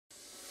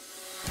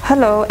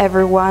Hello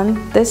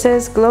everyone, this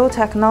is Glow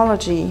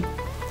Technology.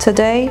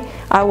 Today,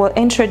 I will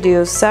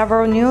introduce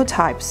several new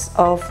types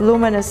of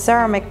luminous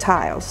ceramic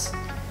tiles.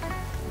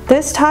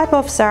 This type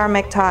of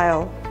ceramic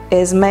tile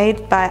is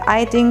made by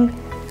adding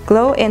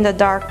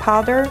glow-in-the-dark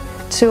powder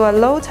to a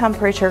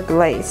low-temperature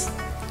glaze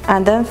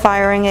and then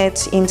firing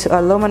it into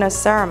a luminous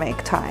ceramic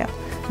tile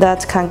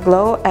that can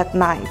glow at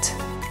night.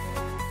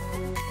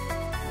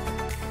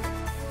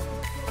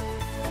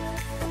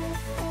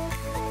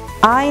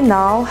 I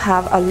now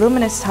have a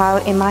luminous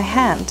tile in my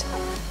hand.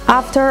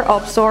 After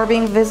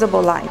absorbing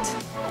visible light,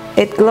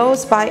 it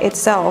glows by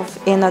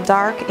itself in a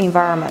dark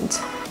environment.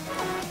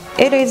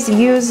 It is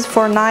used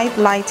for night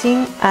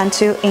lighting and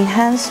to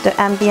enhance the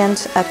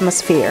ambient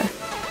atmosphere.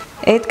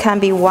 It can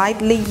be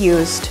widely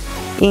used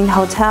in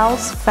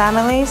hotels,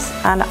 families,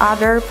 and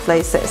other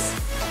places.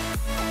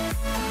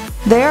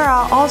 There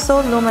are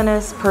also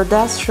luminous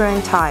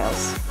pedestrian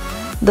tiles,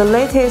 the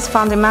latest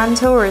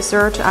fundamental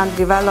research and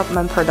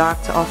development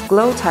product of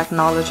Glow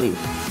Technology.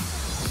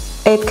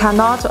 It can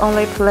not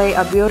only play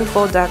a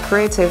beautiful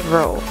decorative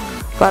role,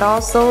 but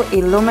also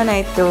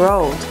illuminate the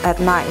road at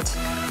night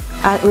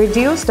and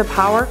reduce the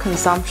power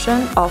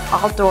consumption of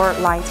outdoor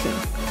lighting.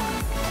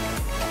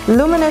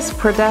 Luminous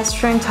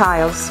pedestrian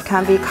tiles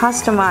can be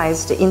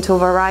customized into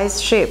various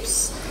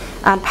shapes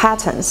and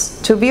patterns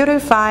to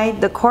beautify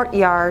the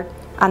courtyard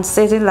and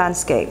city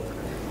landscape,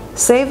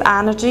 save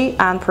energy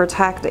and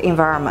protect the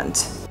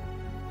environment.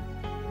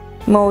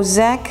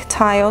 Mosaic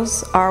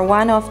tiles are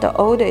one of the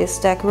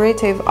oldest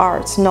decorative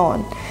arts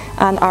known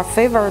and are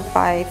favored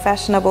by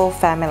fashionable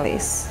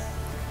families.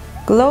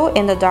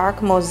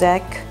 Glow-in-the-dark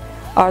mosaic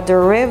are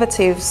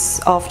derivatives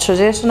of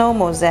traditional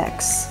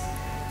mosaics.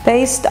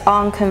 Based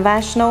on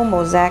conventional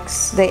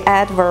mosaics, they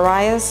add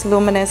various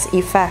luminous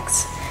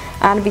effects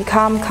and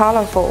become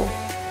colorful.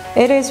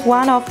 It is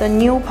one of the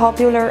new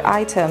popular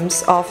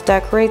items of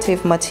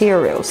decorative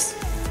materials,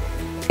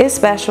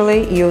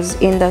 especially used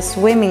in the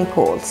swimming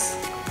pools.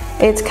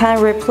 It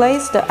can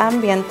replace the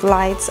ambient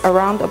lights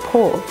around the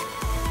pool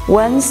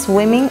when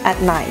swimming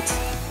at night.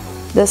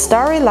 The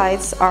starry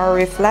lights are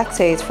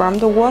reflected from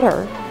the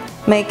water,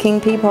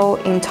 making people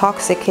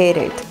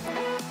intoxicated.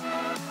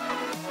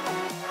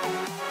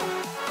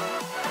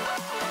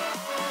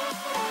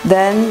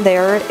 Then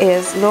there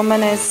is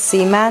luminous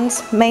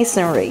cement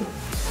masonry,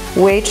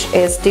 which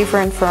is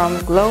different from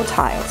glow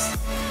tiles.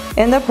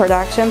 In the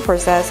production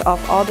process of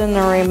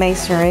ordinary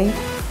masonry,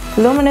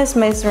 luminous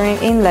masonry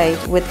inlaid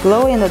with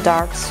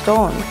glow-in-the-dark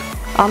stone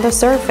on the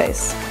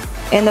surface.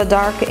 In the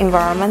dark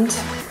environment,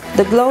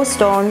 the glow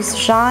stones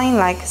shine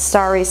like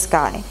starry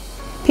sky.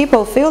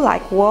 People feel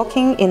like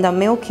walking in the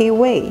Milky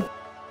Way.